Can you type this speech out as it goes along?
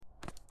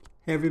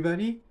Hey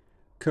everybody,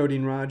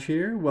 Coding Raj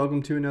here.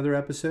 Welcome to another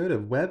episode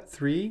of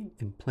Web3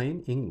 in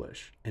plain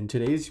English. And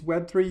today's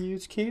Web3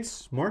 use case,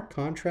 smart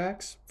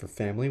contracts for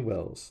family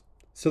wills.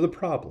 So the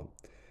problem,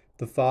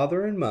 the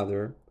father and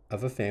mother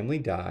of a family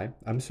die.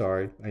 I'm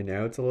sorry, I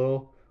know it's a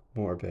little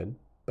morbid,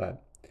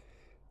 but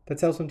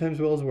that's how sometimes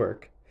wills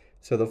work.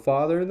 So the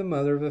father and the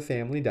mother of a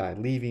family died,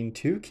 leaving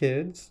 2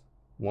 kids,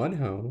 1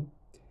 home,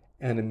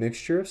 and a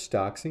mixture of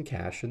stocks and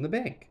cash in the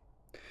bank.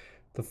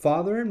 The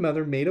father and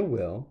mother made a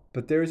will,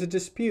 but there is a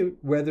dispute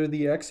whether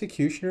the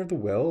executioner of the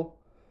will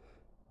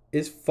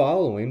is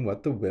following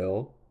what the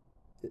will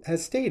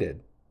has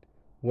stated.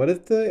 What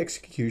if the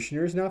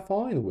executioner is not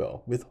following the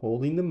will,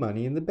 withholding the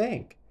money in the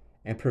bank,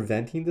 and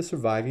preventing the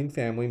surviving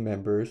family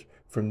members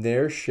from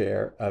their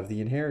share of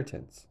the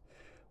inheritance?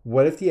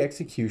 What if the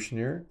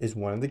executioner is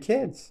one of the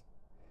kids,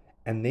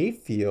 and they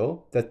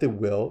feel that the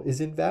will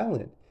is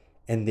invalid,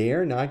 and they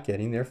are not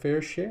getting their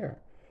fair share?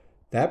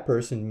 That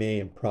person may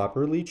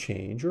improperly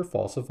change or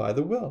falsify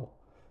the will,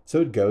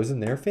 so it goes in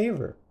their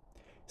favor.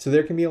 So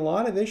there can be a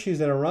lot of issues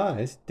that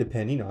arise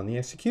depending on the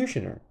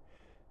executioner.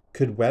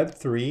 Could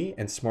Web3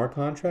 and smart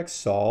contracts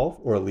solve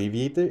or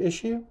alleviate the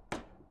issue?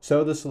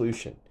 So the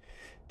solution.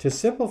 To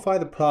simplify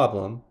the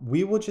problem,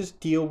 we will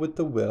just deal with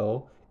the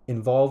will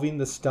involving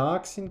the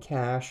stocks and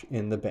cash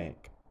in the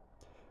bank.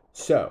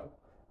 So,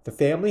 the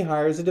family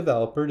hires a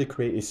developer to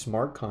create a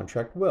smart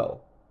contract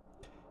will.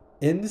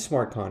 In the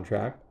smart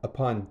contract,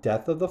 upon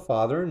death of the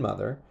father and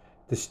mother,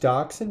 the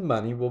stocks and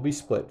money will be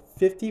split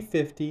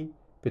 50-50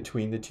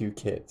 between the 2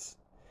 kids.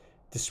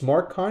 The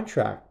smart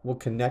contract will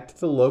connect to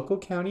the local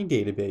county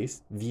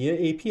database via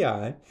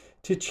API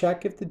to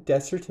check if the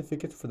death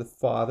certificates for the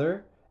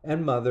father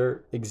and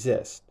mother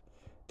exist.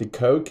 The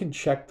code can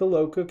check the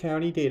local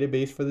county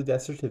database for the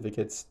death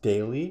certificates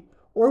daily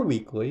or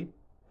weekly,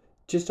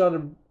 just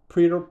on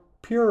a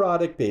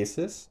periodic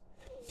basis.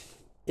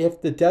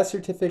 If the death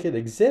certificate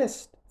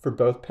exists for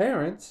both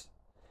parents,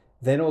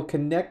 then it will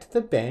connect to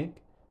the bank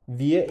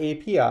via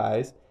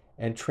APIs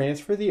and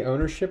transfer the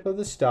ownership of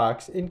the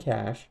stocks in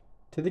cash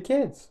to the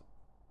kids.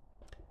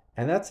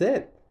 And that's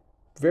it.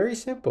 Very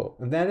simple.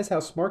 And that is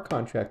how smart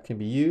contract can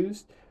be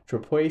used to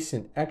replace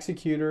an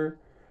executor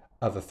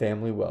of a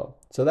family will.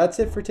 So that's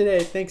it for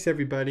today. Thanks,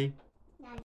 everybody.